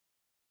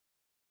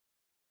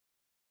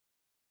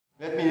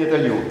Let me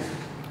tell you,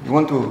 you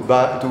want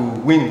to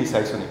win this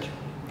iSonic,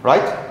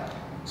 right?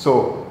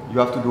 So you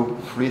have to do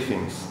 3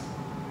 things.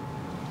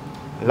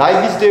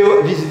 Like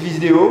this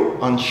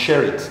video and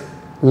share it.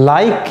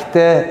 Like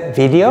the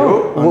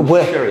video? And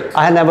share it.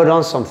 I have never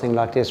done something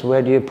like this.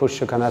 Where do you push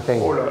the kind of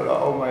thing? Oh la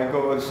la, oh my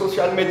god,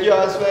 social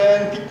media as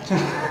well.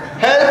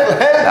 help!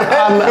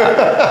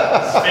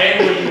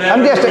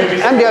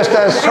 I'm just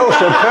a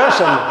social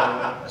person.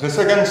 The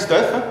second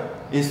step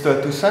is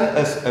to send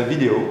us a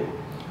video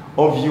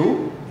of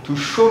you to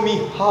show me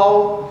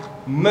how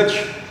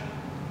much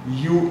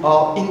you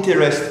are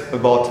interested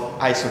about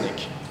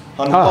iSonic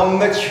and how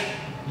much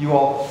you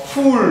are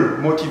full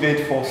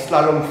motivated for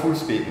slalom full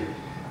speed.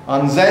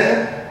 And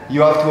then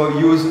you have to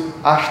use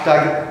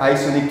hashtag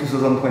iSonic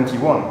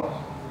 2021.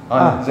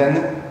 And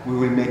then we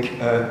will make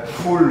a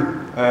full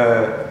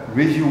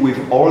review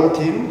with all the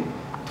team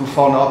to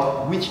find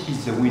out which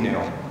is the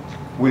winner.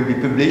 Will be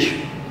published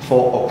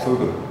for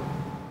October.